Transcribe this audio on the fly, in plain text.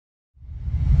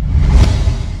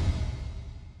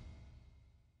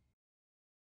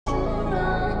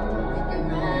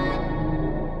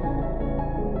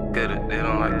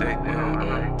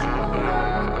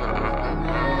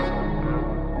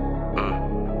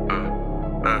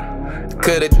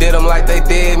Could've did them like they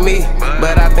did me,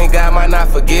 but I think God might not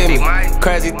forgive me.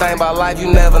 Crazy thing about life,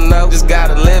 you never know, just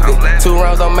gotta live it. 2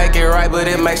 wrongs don't make it right, but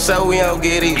it makes sure we don't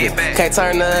get even. Can't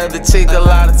turn the other cheek a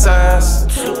lot of times.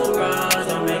 2 wrongs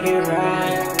don't make it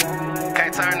right.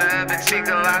 Can't turn the other cheek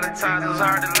a lot of times, it's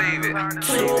hard to leave it.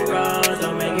 2 wrongs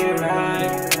don't make it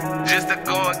right. Just to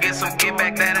go and get some get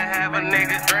back that'll have a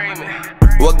nigga dreaming.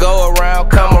 What go around,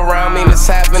 come around, mean it's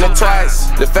happening twice.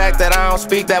 The fact that I don't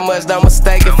speak that much, don't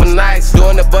mistake it for nice.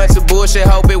 Doing a bunch of bullshit,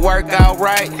 hope it work out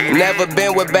right. Never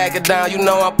been with backing down, you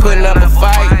know I'm putting up a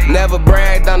fight. Never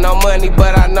bragged on no money,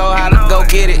 but I know how to go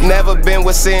get it. Never been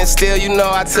with sin still, you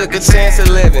know I took a chance at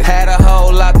living. Had a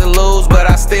whole lot to lose, but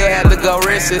I still had to go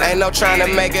risk it. Ain't no trying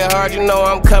to make it hard, you know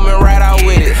I'm coming right out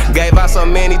with it. Gave out so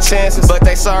many chances, but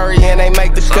they sorry and they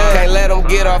make the cut. Can't let them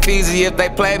get off easy, if they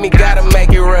play me, gotta make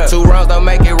it rough. 2 wrongs don't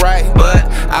make it right, but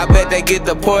I bet they get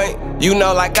the point. You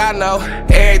know like I know,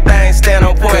 everything stand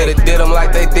on point. Could've did them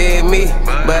like they did me,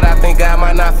 but I think God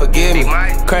might not forgive me.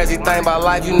 Crazy thing about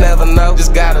life, you never know,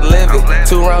 just gotta live it.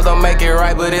 2 wrongs don't make it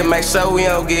right, but it makes sure we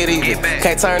don't get even.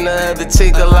 Can't turn the other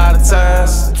cheek a lot of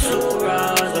times. 2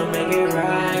 wrongs don't make it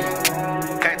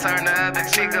right. Can't turn the other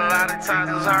cheek a lot of times,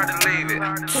 it's hard to leave it.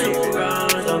 2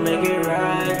 wrongs don't make it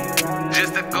right.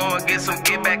 Just to go and get some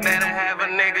get back that'll have a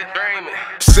nigga dreaming.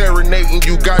 Serenading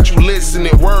you, got you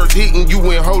listening. Words hitting you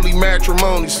in holy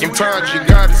matrimony. Sometimes you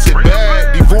gotta sit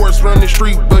back. Divorce from the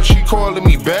street, but she calling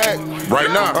me back. Right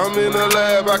now, I'm in the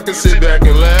lab, I can sit back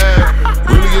and laugh.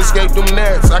 Really escape them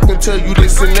gnats, I can tell you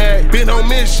this and that. Been on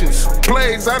missions,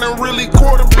 plays, I done really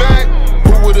quarterback.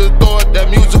 Who would've thought that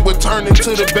music would turn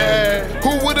into the bad?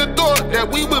 Who would've thought that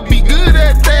we would be good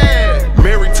at that?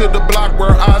 Married to the block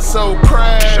where I so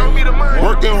crash.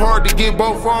 Working hard to get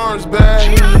both arms back,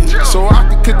 so I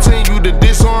can continue to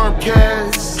disarm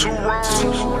cats. 2 wrongs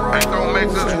ain't gon' make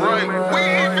us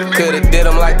right. Could've did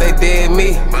them like they did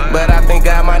me, but I think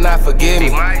God might not forgive me.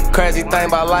 Crazy thing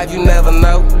about life, you never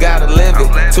know, gotta live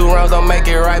it. 2 wrongs don't make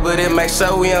it right, but it makes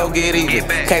sure we don't get even.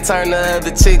 Can't turn the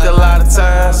other cheek a lot of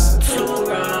times. 2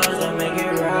 wrongs don't make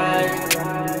it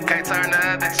right. Can't turn the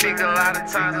other cheek a lot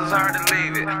of times, it's hard to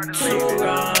leave it. 2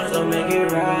 wrongs don't make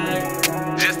it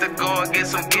right. Just to go and get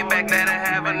some get back that'll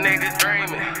have a nigga dream.